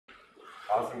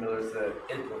Austin Miller said,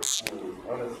 it was cool.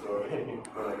 On a story.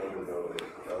 When I named it over.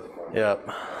 That was fun. Yep.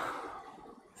 That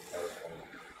was fun.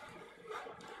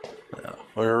 Yeah.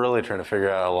 We were really trying to figure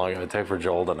out how long it would take for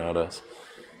Joel to notice.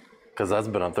 Because that's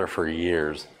been up there for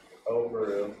years. Oh,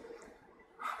 for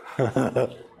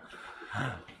real?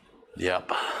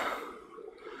 Yep.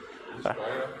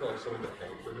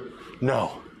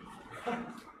 No.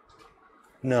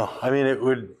 No. I mean,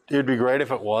 it'd be great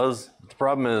if it was. The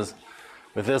problem is,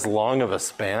 with this long of a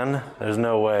span, there's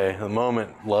no way. The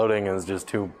moment loading is just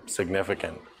too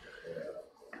significant.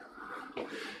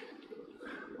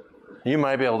 You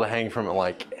might be able to hang from it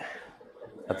like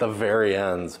at the very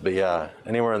ends, but yeah,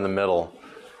 anywhere in the middle,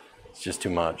 it's just too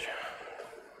much.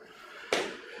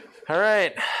 All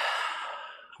right,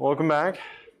 welcome back.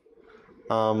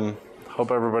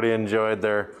 Hope everybody enjoyed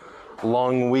their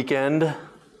long weekend.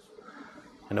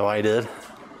 I know I did.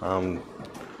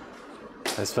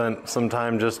 I spent some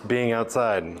time just being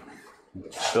outside and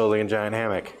building a giant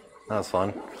hammock. That was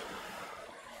fun.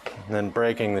 And then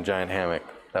breaking the giant hammock.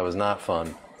 That was not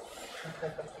fun.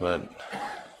 But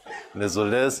it is what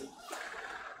it is.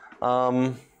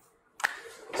 So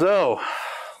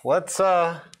let's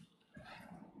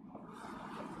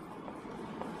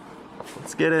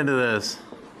get into this.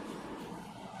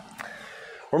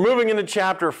 We're moving into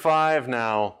chapter 5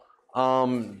 now.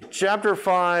 Chapter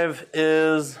 5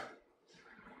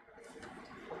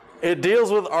 it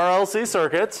deals with RLC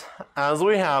circuits, as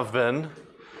we have been,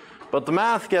 but the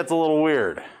math gets a little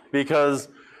weird because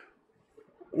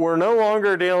we're no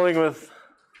longer dealing with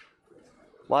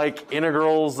like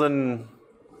integrals and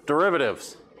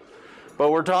derivatives,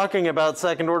 but we're talking about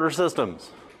second order systems.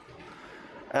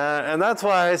 And that's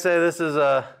why I say this is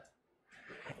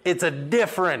it's a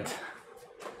different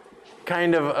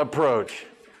kind of approach.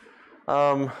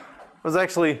 I was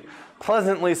actually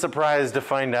pleasantly surprised to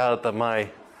find out that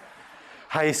my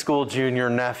high school junior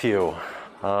nephew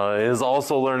is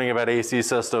also learning about AC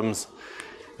systems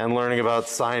and learning about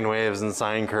sine waves and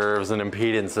sine curves and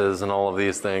impedances and all of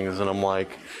these things. And I'm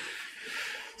like,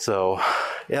 so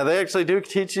yeah, they actually do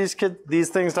teach these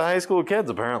things to high school kids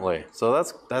apparently. So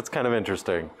that's kind of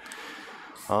interesting.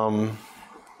 Granted,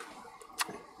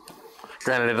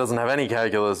 it doesn't have any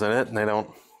calculus in it, and they don't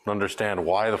understand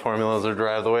why the formulas are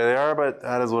derived the way they are, but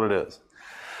that is what it is.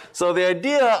 So the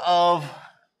idea of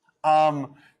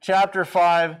chapter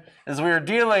 5 is we are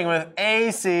dealing with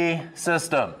AC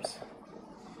systems.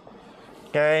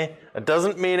 Okay? It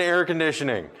doesn't mean air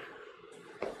conditioning.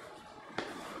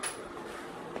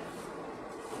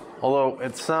 Although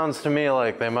it sounds to me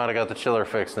like they might have got the chiller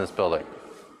fixed in this building.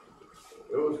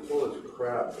 It was cool as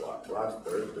crap last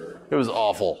Thursday. It was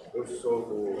awful. It was so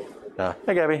cool. Yeah.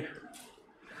 Hey, Gabby.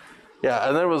 Yeah,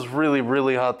 and then it was really,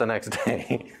 really hot the next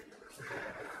day.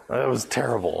 It was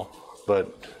terrible.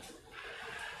 But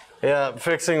yeah,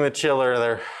 fixing the chiller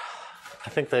there. I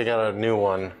think they got a new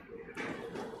one.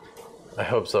 I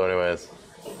hope so anyways.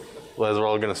 Otherwise we're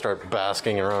all gonna start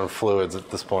basking in our own fluids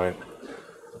at this point.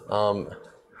 To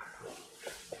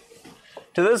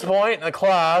this point in the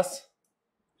class,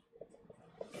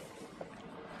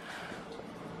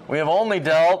 we have only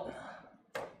dealt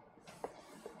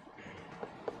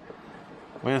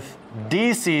with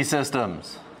DC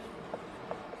systems.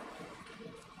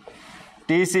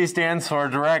 DC stands for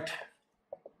direct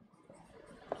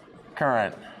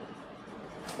current.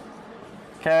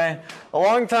 Okay, a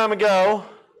long time ago,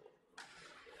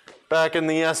 back in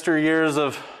the yesteryears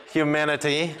of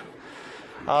humanity,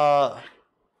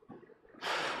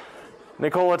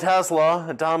 Nikola Tesla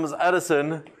and Thomas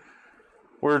Edison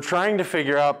were trying to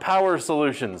figure out power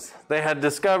solutions. They had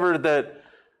discovered that,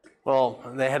 well,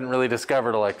 they hadn't really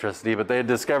discovered electricity, but they had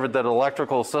discovered that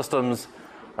electrical systems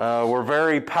were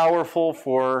very powerful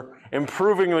for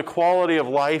improving the quality of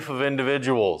life of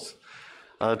individuals.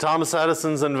 Thomas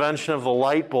Edison's invention of the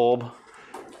light bulb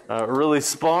really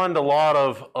spawned a lot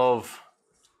of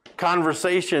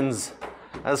conversations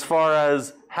as far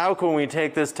as how can we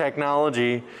take this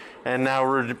technology and now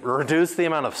reduce the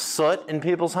amount of soot in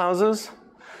people's houses,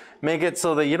 make it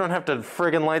so that you don't have to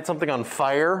friggin' light something on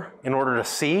fire in order to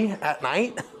see at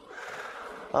night.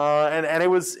 And it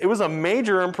was a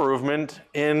major improvement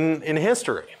in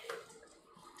history.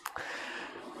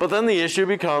 But then the issue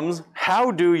becomes,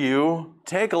 how do you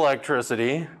take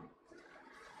electricity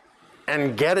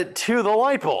and get it to the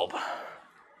light bulb?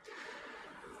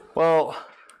 Well,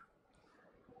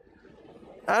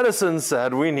 Edison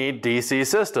said we need DC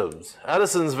systems.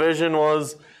 Edison's vision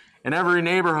was in every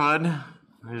neighborhood,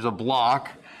 there's a block,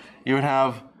 you would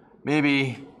have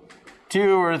maybe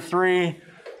 2 or 3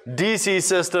 DC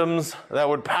systems that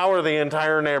would power the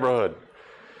entire neighborhood.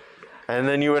 And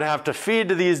then you would have to feed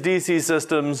to these DC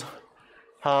systems,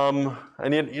 and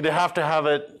you'd have to have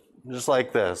it just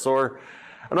like this. Or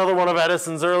another one of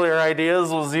Edison's earlier ideas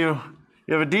was you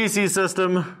have a DC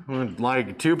system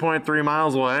like 2.3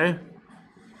 miles away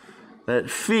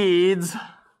that feeds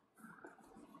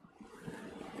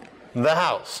the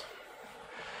house.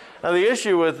 Now the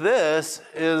issue with this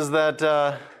is that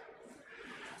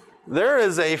there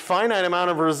is a finite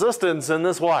amount of resistance in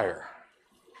this wire.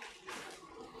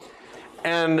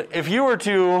 And if you were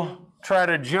to try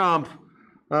to jump,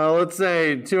 let's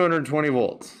say 220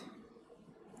 volts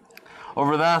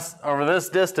over this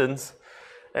distance,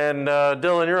 and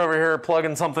Dylan, you're over here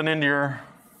plugging something into your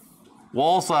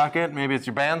wall socket, maybe it's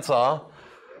your bandsaw,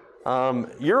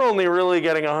 you're only really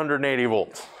getting 180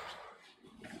 volts.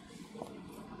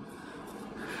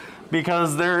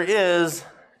 Because there is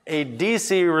a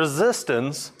DC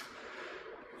resistance,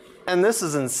 and this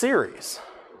is in series.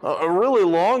 Really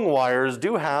long wires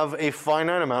do have a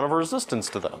finite amount of resistance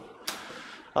to them.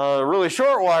 Really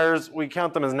short wires, we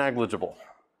count them as negligible.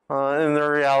 In the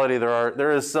reality,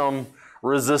 there is some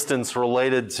resistance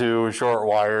related to short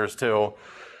wires too.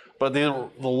 But the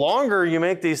longer you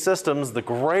make these systems, the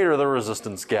greater the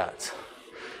resistance gets.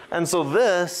 And so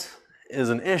this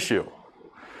is an issue.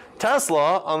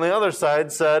 Tesla, on the other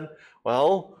side, said,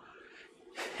 well,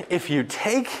 if you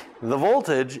take the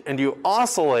voltage and you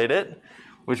oscillate it,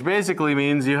 which basically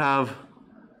means you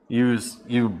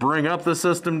bring up the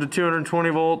system to 220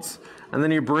 volts, and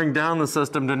then you bring down the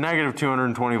system to negative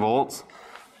 220 volts.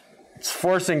 It's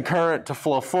forcing current to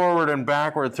flow forward and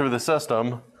backward through the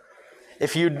system.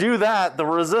 If you do that, the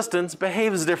resistance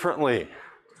behaves differently.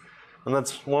 And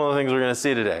that's one of the things we're going to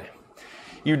see today.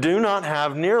 You do not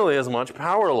have nearly as much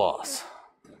power loss.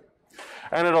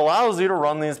 And it allows you to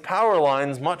run these power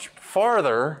lines much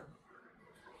farther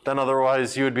than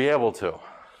otherwise you would be able to.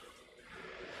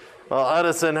 Well,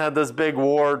 Edison had this big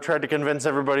war, tried to convince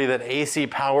everybody that AC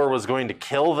power was going to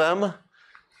kill them.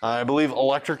 I believe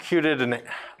electrocuted an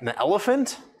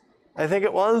elephant, I think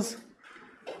it was,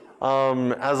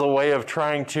 as a way of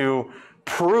trying to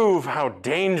prove how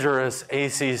dangerous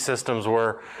AC systems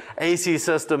were. AC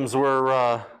systems were,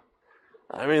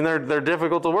 I mean, they're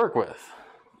difficult to work with.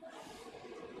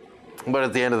 But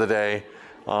at the end of the day,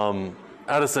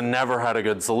 Edison never had a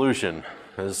good solution.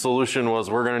 His solution was,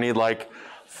 we're going to need like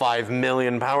 5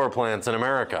 million power plants in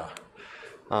America.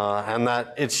 And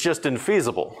that it's just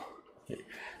infeasible.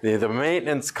 The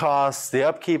maintenance costs, the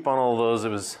upkeep on all those, it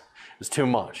was too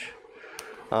much.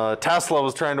 Tesla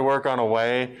was trying to work on a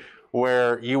way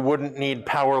where you wouldn't need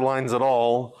power lines at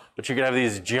all, but you could have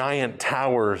these giant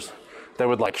towers that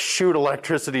would like shoot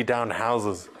electricity down to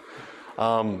houses.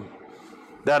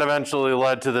 That eventually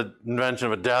led to the invention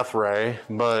of a death ray,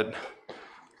 but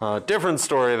different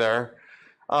story there.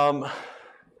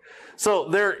 So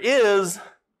there is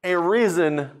a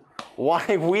reason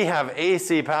why we have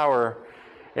AC power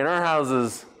in our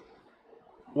houses,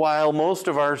 while most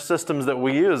of our systems that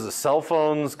we use, cell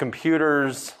phones,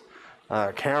 computers,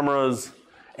 cameras,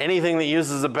 anything that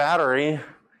uses a battery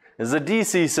is a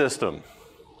DC system.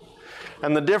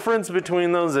 And the difference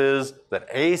between those is that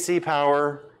AC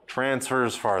power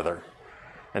transfers farther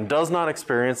and does not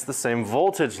experience the same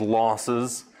voltage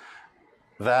losses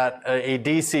that a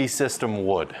DC system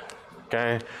would.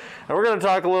 Okay? And we're going to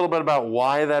talk a little bit about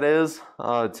why that is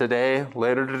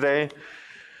later today.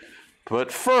 But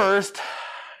first,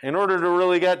 in order to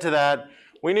really get to that,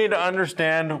 we need to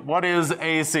understand what is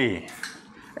AC.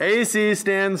 AC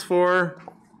stands for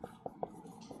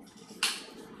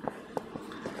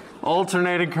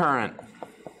alternating current.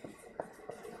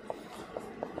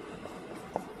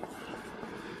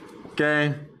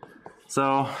 Okay,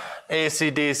 so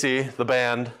AC/DC, the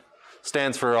band,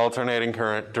 stands for alternating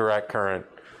current, direct current,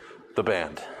 the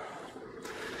band.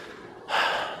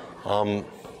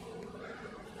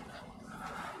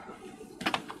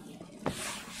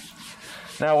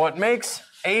 Now, what makes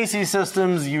AC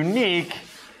systems unique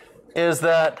is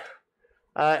that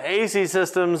AC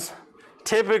systems,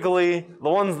 typically, the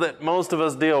ones that most of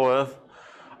us deal with,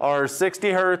 are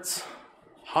 60 hertz,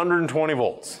 120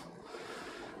 volts.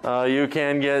 You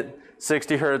can get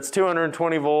 60 hertz,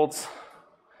 220 volts,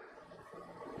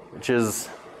 which is,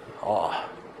 yeah,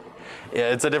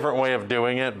 it's a different way of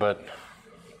doing it, but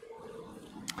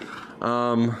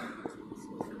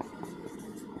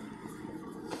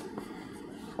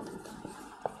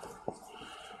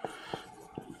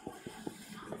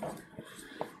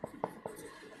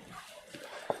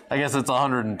I guess it's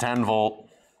 110 volt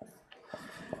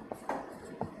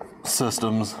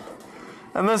systems.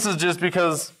 And this is just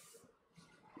because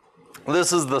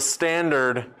this is the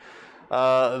standard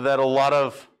that a lot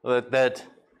of, that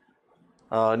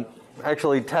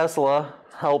Actually, Tesla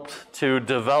helped to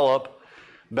develop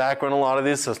back when a lot of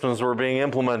these systems were being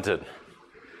implemented.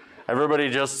 Everybody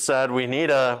just said we need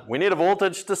a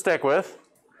voltage to stick with,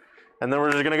 and then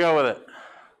we're just going to go with it.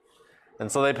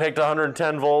 And so they picked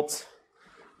 110 volts,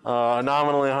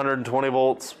 nominally 120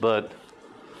 volts, but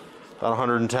about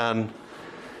 110,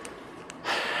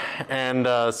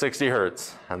 and 60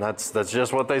 hertz. And that's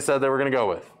just what they said they were going to go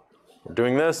with. We're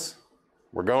doing this,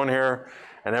 we're going here,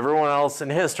 and everyone else in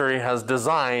history has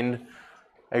designed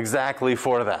exactly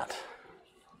for that.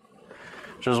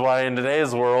 Which is why in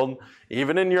today's world,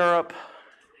 even in Europe,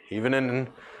 even in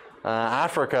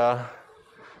Africa,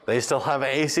 they still have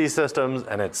AC systems,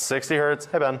 and it's 60 hertz,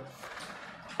 hey Ben,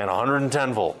 and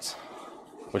 110 volts,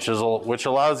 which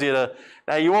allows you to,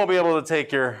 now you won't be able to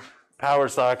take your power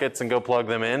sockets and go plug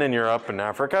them in Europe and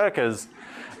Africa, because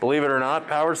believe it or not,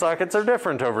 power sockets are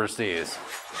different overseas.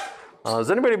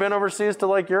 Has anybody been overseas to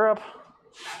like Europe?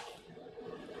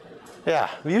 Yeah,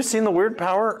 have you seen the weird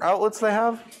power outlets they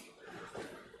have?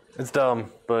 It's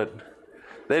dumb, but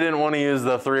they didn't want to use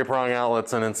the 3-prong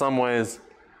outlets, and in some ways,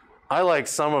 I like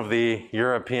some of the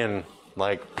European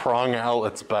like prong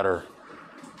outlets better.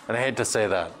 And I hate to say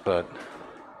that, but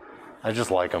I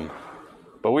just like them.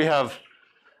 But we have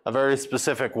a very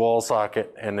specific wall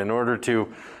socket, and in order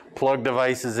to plug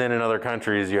devices in other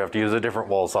countries, you have to use a different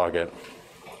wall socket.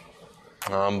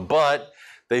 But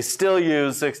they still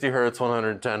use 60 hertz,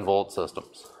 110 volt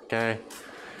systems, okay?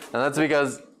 And that's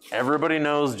because everybody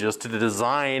knows just to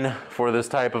design for this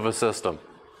type of a system.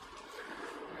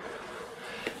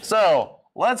 So,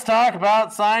 let's talk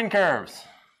about sine curves.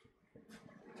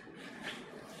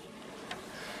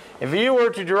 If you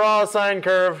were to draw a sine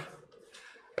curve,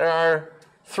 there are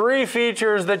 3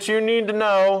 features that you need to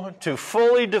know to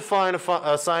fully define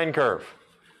a sine curve.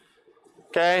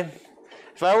 Okay?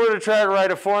 If I were to try to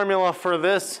write a formula for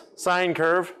this sine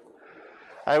curve,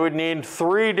 I would need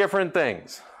 3 different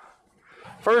things.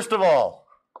 First of all,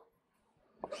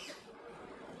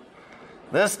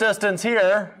 this distance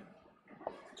here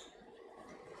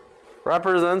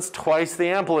represents twice the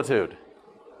amplitude.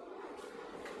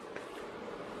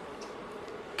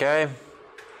 Okay?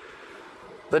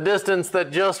 The distance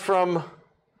that just from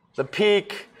the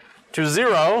peak to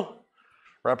 0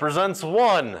 represents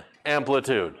 1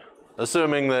 amplitude,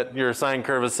 assuming that your sine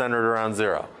curve is centered around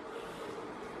 0.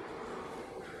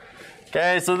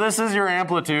 Okay, so this is your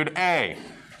amplitude A.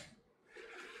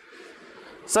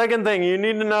 Second thing you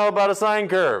need to know about a sine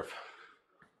curve.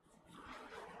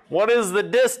 What is the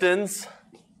distance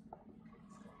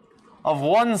of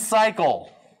one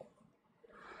cycle?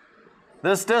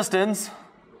 This distance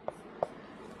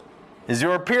is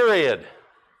your period,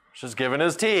 which is given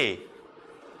as t.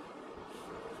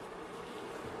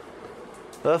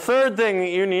 The third thing that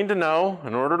you need to know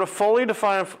in order to fully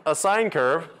define a sine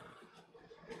curve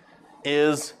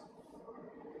is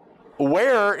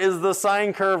where is the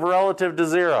sine curve relative to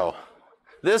 0?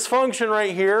 This function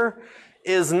right here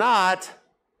is not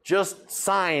just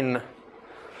sine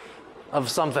of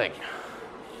something,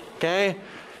 okay?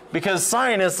 Because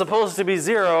sine is supposed to be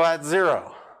 0 at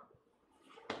 0.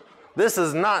 This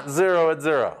is not 0 at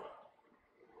 0.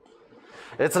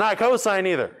 It's not cosine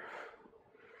either.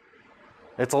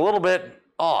 It's a little bit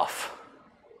off.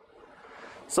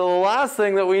 So the last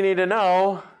thing that we need to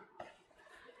know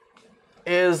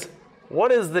is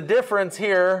what is the difference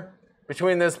here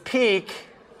between this peak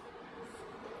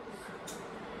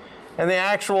and the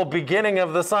actual beginning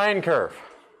of the sine curve.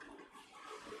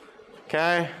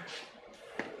 Okay?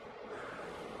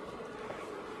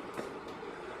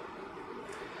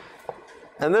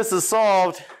 And this is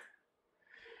solved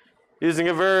using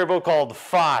a variable called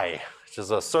phi, which is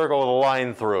a circle with a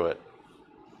line through it.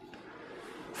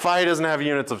 Phi doesn't have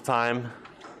units of time,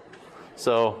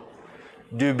 so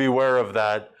do beware of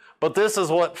that. But this is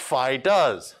what phi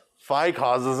does. Phi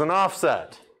causes an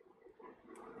offset.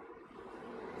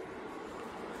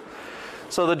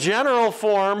 So the general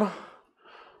form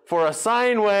for a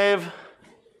sine wave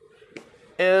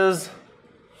is,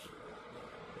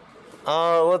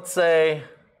 let's say,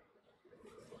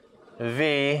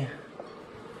 v,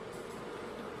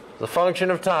 the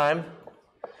function of time,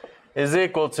 is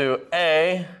equal to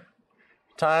a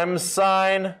times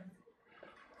sine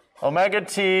omega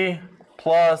t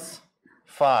plus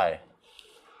phi.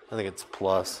 I think it's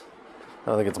plus. I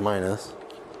don't think it's minus.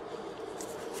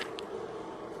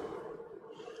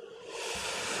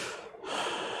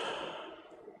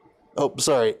 Oh,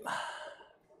 sorry.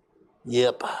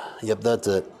 Yep, that's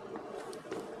it.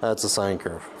 That's a sine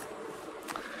curve.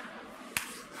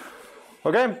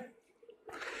 Okay?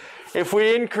 If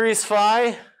we increase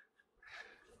phi,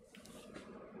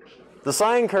 the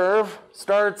sine curve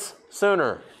starts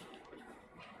sooner.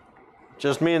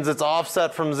 Just means it's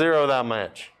offset from 0 that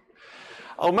much.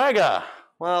 Omega,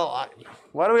 well,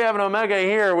 why do we have an omega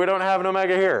here? We don't have an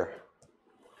omega here.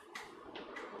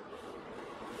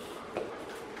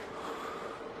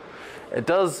 It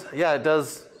does, yeah, it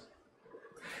does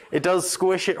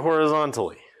squish it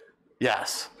horizontally.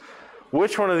 Yes.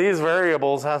 Which one of these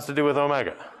variables has to do with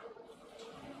omega?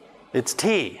 It's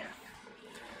t.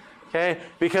 Okay,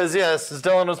 because yes, as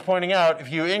Dylan was pointing out,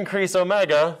 if you increase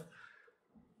omega,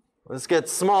 this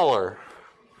gets smaller.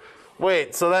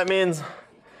 Wait, so that means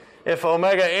if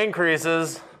omega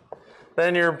increases,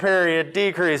 then your period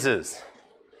decreases.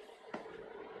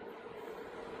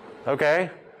 Okay?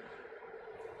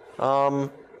 Well,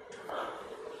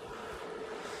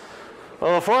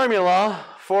 the formula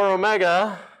for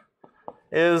omega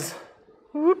is,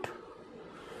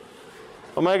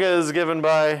 omega is given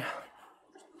by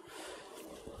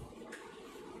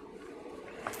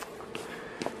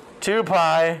two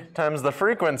pi times the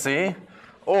frequency,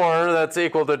 or that's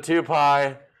equal to 2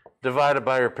 pi divided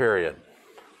by your period.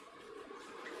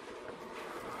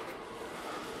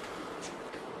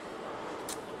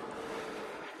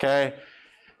 Okay,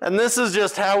 and this is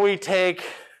just how we take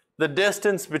the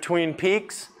distance between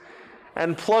peaks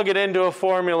and plug it into a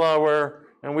formula where,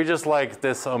 and we just like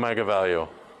this omega value.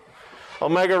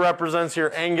 Omega represents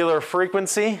your angular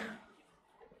frequency.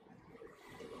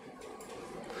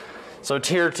 So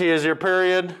here t is your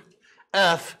period,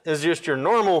 f is just your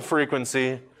normal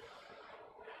frequency,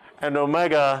 and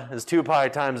omega is 2 pi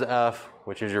times f,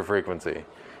 which is your frequency.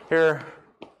 Here,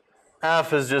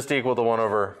 f is just equal to 1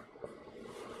 over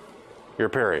your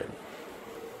period.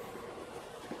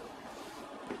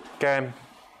 Okay?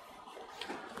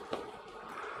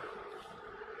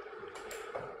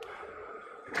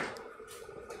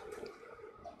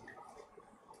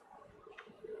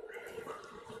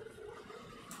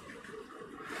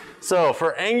 So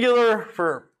for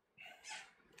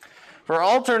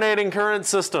alternating current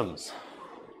systems,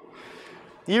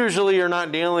 usually you're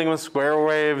not dealing with square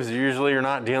waves, usually you're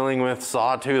not dealing with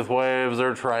sawtooth waves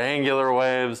or triangular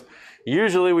waves.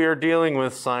 Usually we are dealing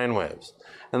with sine waves.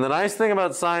 And the nice thing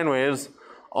about sine waves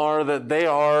are that they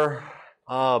are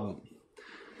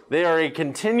a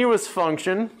continuous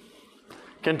function.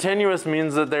 Continuous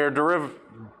means that they are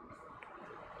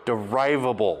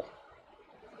derivable.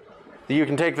 You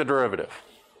can take the derivative.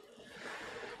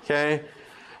 Okay?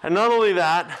 And not only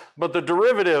that, but the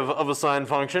derivative of a sine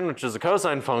function, which is a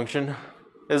cosine function,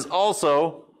 is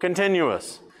also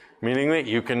continuous, meaning that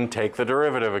you can take the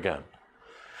derivative again.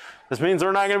 This means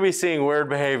we're not going to be seeing weird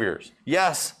behaviors.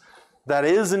 Yes, that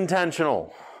is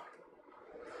intentional,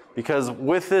 because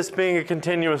with this being a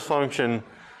continuous function,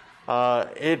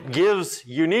 it gives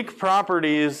unique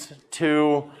properties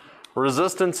to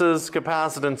resistances,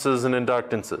 capacitances, and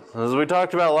inductances. As we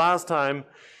talked about last time,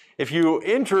 if you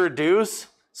introduce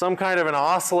some kind of an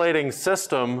oscillating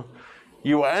system,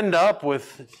 you end up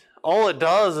with, all it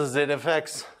does is it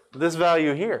affects this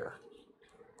value here.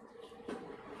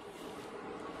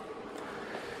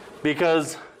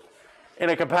 Because in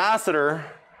a capacitor,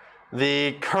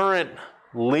 the current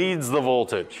leads the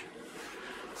voltage,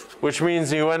 which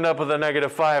means you end up with a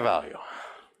negative phi value.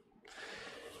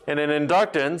 In an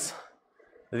inductance,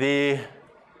 the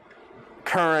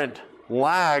current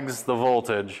lags the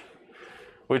voltage,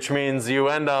 which means you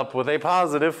end up with a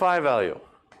positive phi value.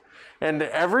 And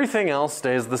everything else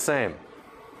stays the same.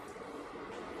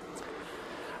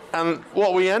 And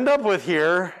what we end up with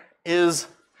here is,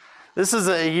 this is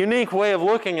a unique way of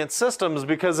looking at systems,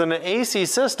 because in AC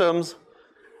systems,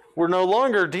 we're no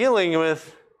longer dealing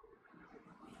with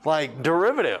like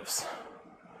derivatives.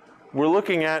 We're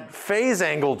looking at phase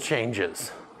angle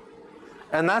changes.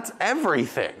 And that's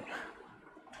everything.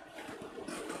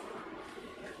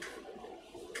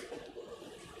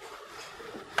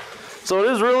 So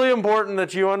it is really important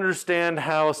that you understand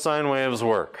how sine waves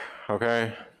work,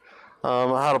 okay?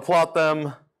 How to plot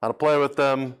them, how to play with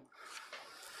them,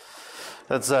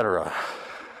 etc.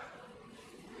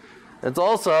 It's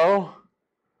also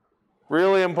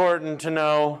really important to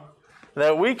know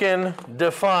that we can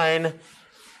define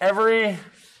every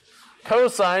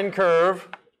cosine curve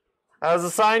as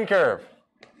a sine curve.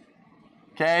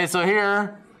 Okay, so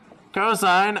here,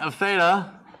 cosine of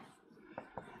theta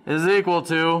is equal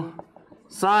to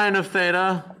sine of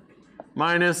theta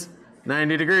minus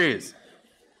 90 degrees.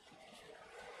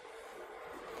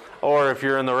 Or if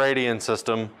you're in the radian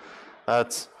system,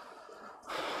 that's,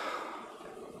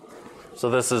 so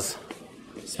this is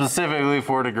specifically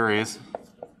 4 degrees.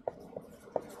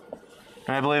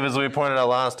 And I believe, as we pointed out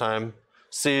last time,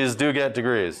 C's do get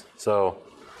degrees. So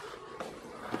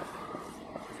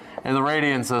In the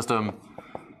radian system,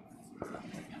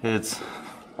 it's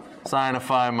sine of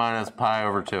phi minus pi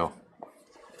over 2.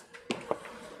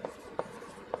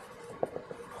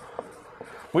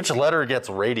 Which letter gets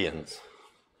radians?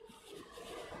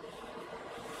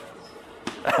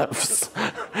 F's.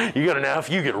 You get an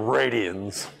F, you get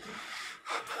radians.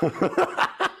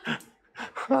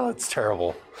 Oh, it's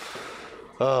terrible.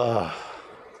 So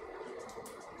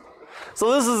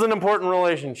this is an important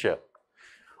relationship.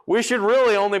 We should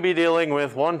really only be dealing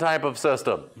with one type of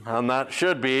system, and that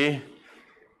should be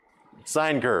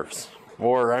sine curves,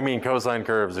 or I mean cosine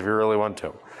curves if you really want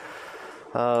to.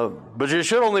 But you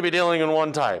should only be dealing in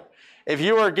one type. If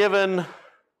you are given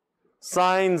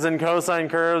sines and cosine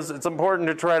curves, it's important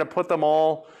to try to put them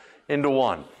all into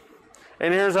one.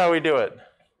 And here's how we do it.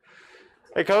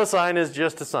 A cosine is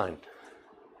just a sine.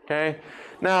 Okay?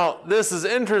 Now, this is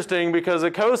interesting because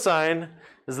a cosine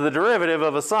is the derivative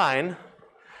of a sine,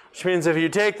 which means if you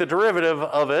take the derivative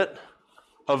of it,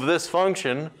 of this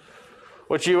function,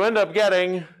 what you end up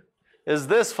getting is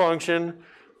this function,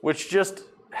 which just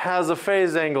has a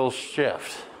phase angle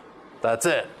shift. That's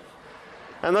it.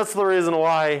 And that's the reason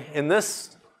why in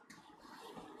this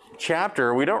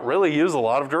chapter we don't really use a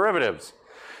lot of derivatives,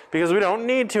 because we don't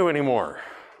need to anymore.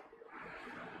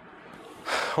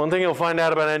 One thing you'll find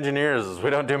out about engineers is we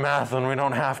don't do math when we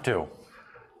don't have to.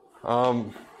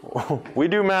 We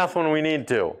do math when we need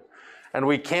to, and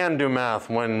we can do math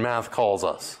when math calls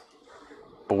us,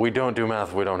 but we don't do math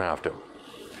if we don't have to.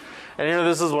 And here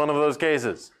this is one of those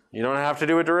cases. You don't have to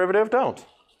do a derivative, don't.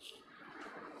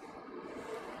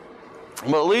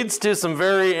 But it leads to some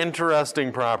very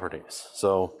interesting properties.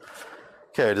 So,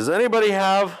 okay, does anybody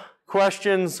have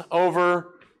questions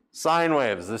over sine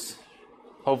waves? This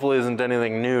hopefully isn't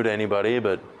anything new to anybody,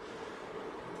 but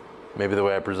maybe the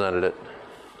way I presented it.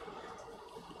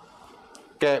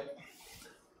 Okay.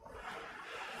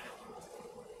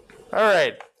 All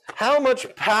right, how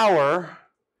much power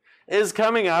is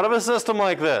coming out of a system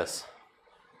like this?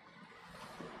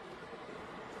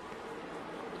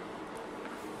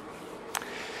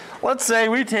 Let's say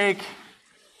we take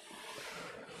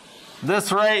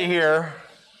this right here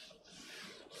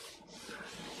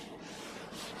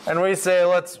and we say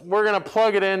we're going to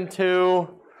plug it into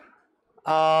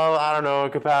I don't know, a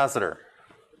capacitor.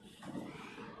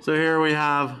 So here we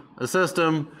have a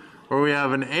system where we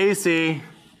have an AC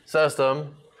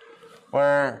system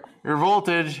where your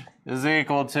voltage is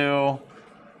equal to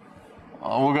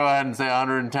we'll go ahead and say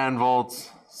 110 volts,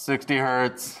 60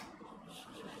 hertz.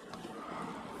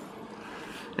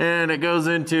 And it goes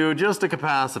into just a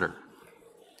capacitor.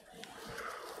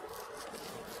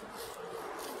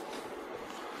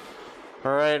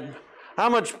 All right, how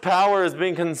much power is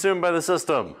being consumed by the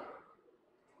system?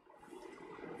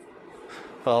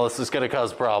 Well, this is going to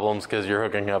cause problems because you're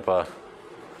hooking up a...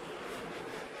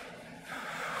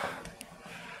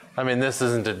 I mean, this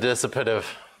isn't a dissipative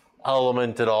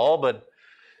element at all, but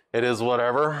it is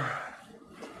whatever.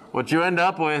 What you end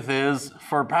up with is,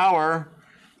 for power,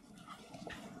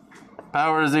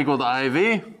 power is equal to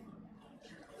IV.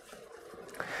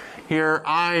 Here,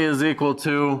 I is equal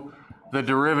to the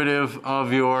derivative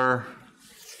of your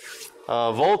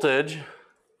voltage.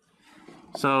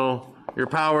 So your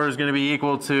power is going to be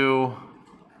equal to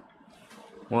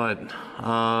what?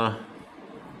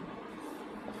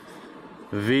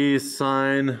 V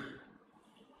sine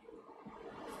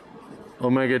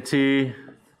omega t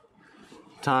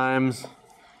times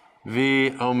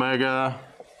V omega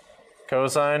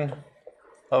cosine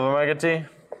of omega t.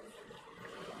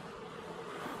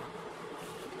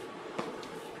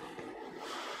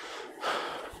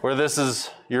 Where this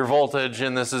is your voltage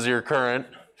and this is your current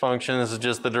function. This is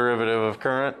just the derivative of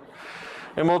current.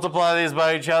 And multiply these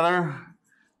by each other.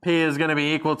 P is going to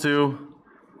be equal to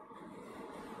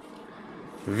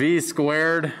V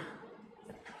squared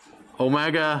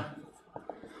omega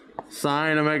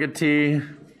sine omega t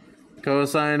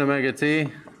cosine omega t.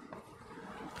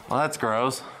 Well, that's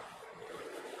gross.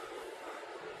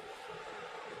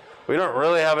 We don't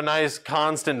really have a nice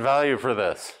constant value for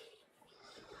this.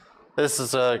 This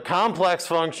is a complex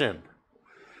function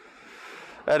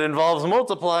that involves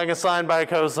multiplying a sine by a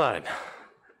cosine.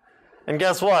 And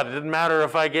guess what? It didn't matter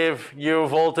if I gave you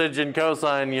voltage and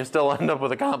cosine, you still end up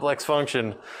with a complex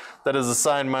function that is a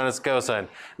sine minus cosine.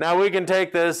 Now we can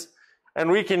take this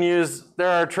and we can use, there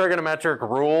are trigonometric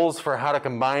rules for how to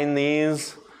combine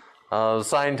these.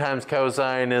 Sine times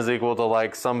cosine is equal to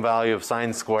like some value of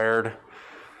sine squared.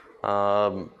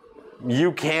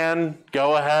 You can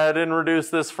go ahead and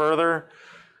reduce this further,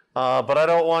 but I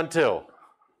don't want to.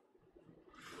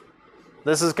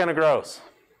 This is kind of gross.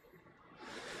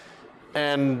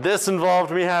 And this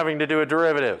involved me having to do a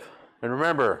derivative. And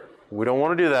remember, we don't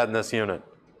want to do that in this unit.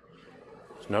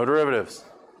 There's no derivatives.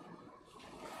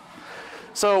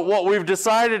 So what we've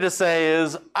decided to say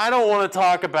is, I don't want to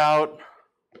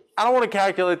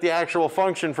calculate the actual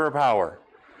function for power.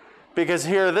 Because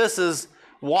here this is,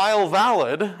 while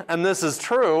valid, and this is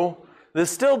true,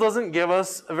 this still doesn't give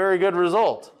us a very good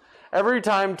result. Every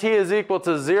time t is equal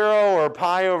to 0 or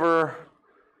pi over,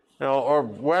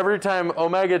 or every time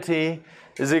omega t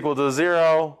is equal to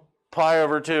 0, pi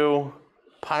over 2,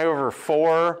 pi over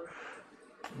 4,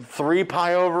 3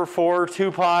 pi over 4,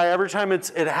 2 pi, every time it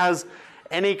has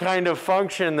any kind of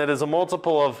function that is a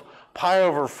multiple of pi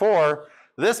over 4,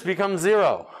 this becomes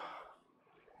 0.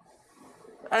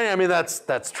 I mean,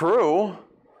 that's true,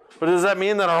 but does that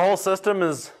mean that our whole system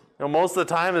is, most of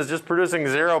the time is just producing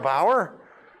 0 power?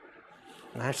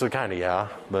 Actually, kind of, yeah,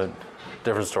 but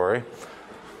different story.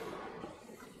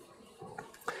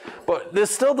 But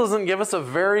this still doesn't give us a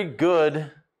very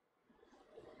good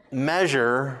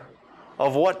measure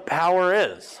of what power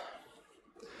is.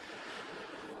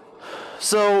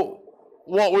 So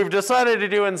what we've decided to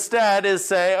do instead is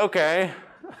say, okay,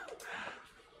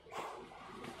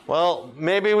 well,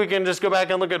 maybe we can just go back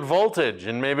and look at voltage,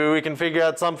 and maybe we can figure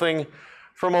out something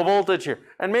from a voltage here.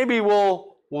 And maybe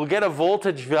we'll get a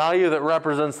voltage value that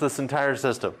represents this entire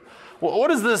system. Well,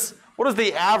 what is this? What is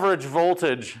the average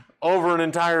voltage over an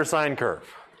entire sine curve?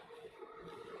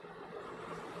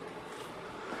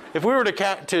 If we were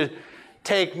to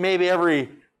take maybe every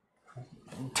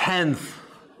tenth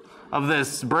of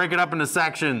this, break it up into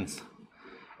sections,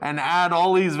 and add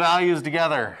all these values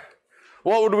together,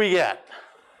 what would we get?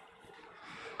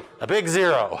 A big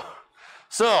 0.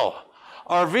 So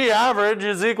our V average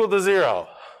is equal to 0.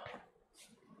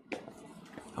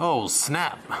 Oh,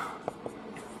 snap.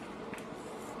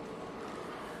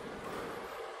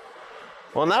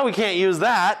 Well, now we can't use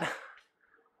that,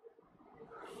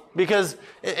 because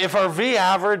if our V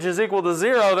average is equal to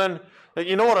 0, then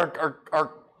you know what,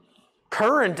 our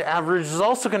current average is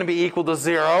also going to be equal to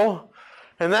 0,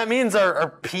 and that means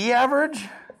our P average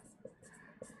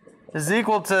is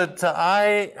equal to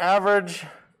I average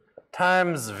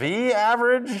times V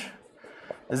average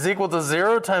is equal to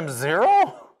 0 times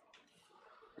 0?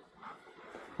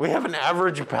 We have an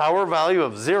average power value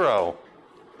of 0.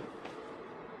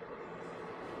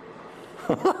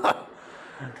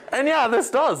 And yeah, this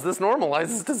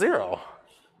normalizes to 0.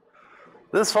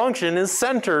 This function is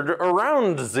centered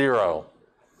around 0.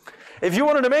 If you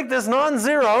wanted to make this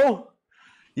non-zero,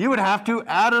 you would have to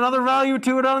add another value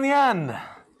to it on the end.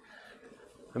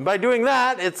 And by doing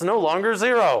that, it's no longer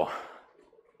 0.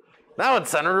 Now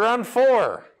it's centered around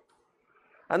 4.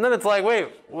 And then it's like, wait,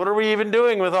 what are we even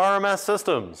doing with RMS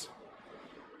systems?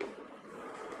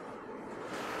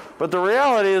 But the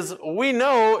reality is, we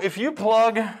know if you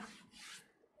plug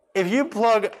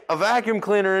a vacuum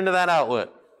cleaner into that outlet,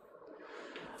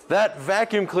 that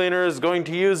vacuum cleaner is going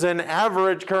to use an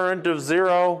average current of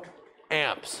 0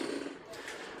 amps.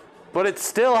 But it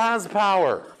still has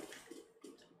power.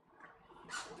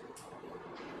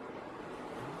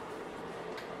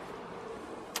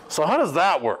 So how does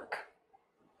that work?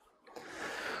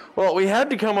 Well, we had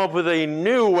to come up with a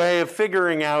new way of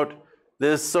figuring out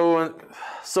this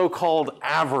so-called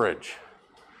average.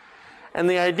 And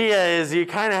the idea is you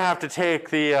kind of have to take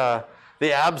the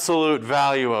absolute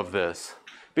value of this,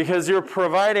 because you're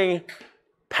providing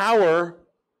power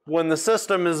when the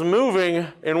system is moving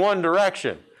in one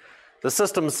direction. The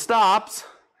system stops,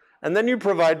 and then you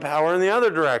provide power in the other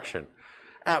direction.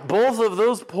 At both of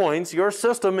those points, your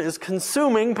system is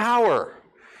consuming power,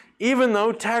 even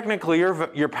though technically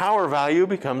your power value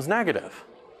becomes negative.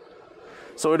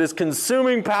 So it is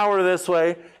consuming power this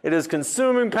way, it is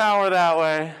consuming power that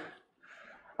way.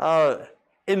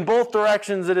 In both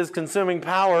directions it is consuming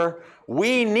power.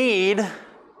 We need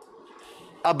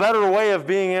a better way of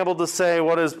being able to say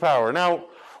what is power. Now,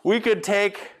 we could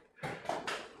take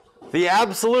the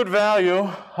absolute value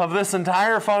of this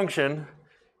entire function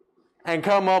and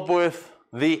come up with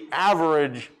the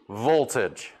average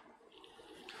voltage.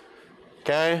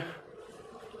 Okay?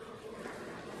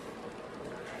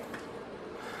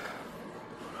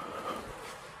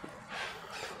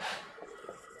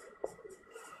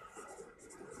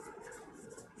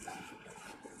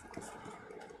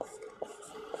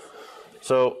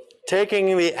 So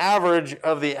taking the average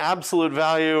of the absolute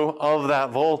value of that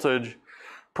voltage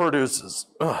produces,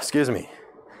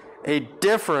 a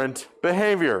different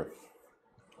behavior.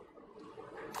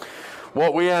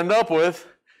 What we end up with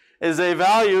is a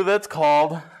value that's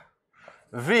called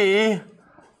VRMS.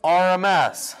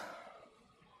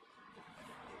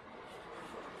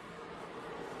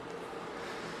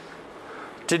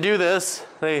 To do this,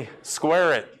 they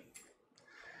square it.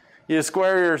 you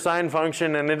square your sine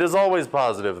function, and it is always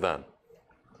positive then.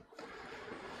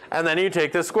 And then you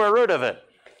take the square root of it.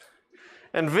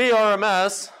 And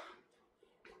VRMS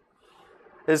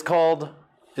is called,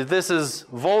 this is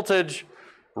voltage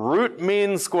root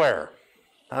mean square.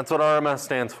 That's what RMS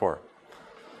stands for.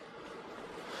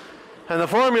 And the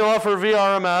formula for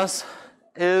VRMS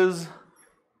is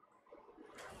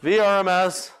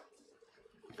VRMS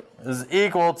is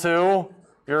equal to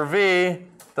your V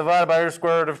divided by your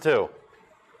square root of 2.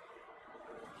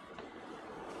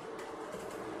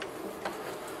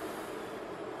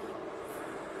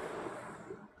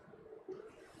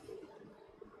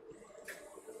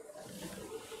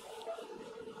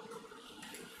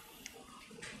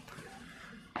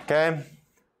 Okay?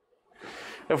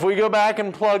 If we go back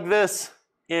and plug this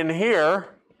in here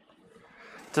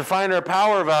to find our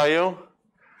power value,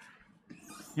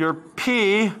 your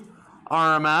P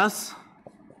RMS,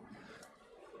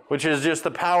 which is just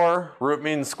the power root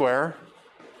mean square,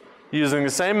 using the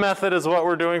same method as what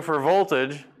we're doing for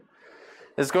voltage,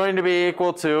 is going to be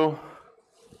equal to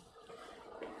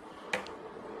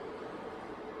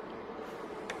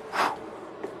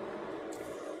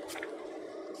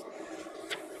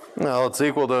well, it's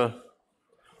equal to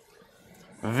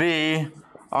V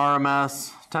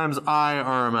RMS times I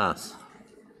RMS.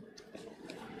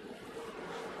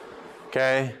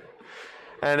 Okay?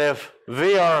 And if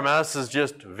V RMS is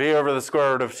just V over the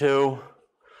square root of 2,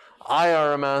 I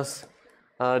RMS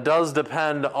does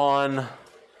depend on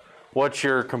what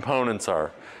your components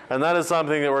are. And that is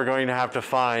something that we're going to have to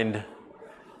find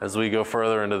as we go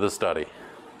further into the study.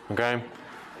 Okay?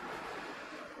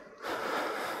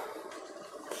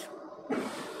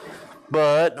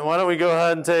 But why don't we go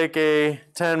ahead and take a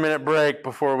 10-minute break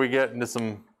before we get into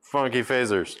some funky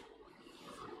phasors.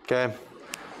 Okay?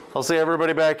 I'll see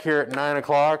everybody back here at 9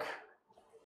 o'clock.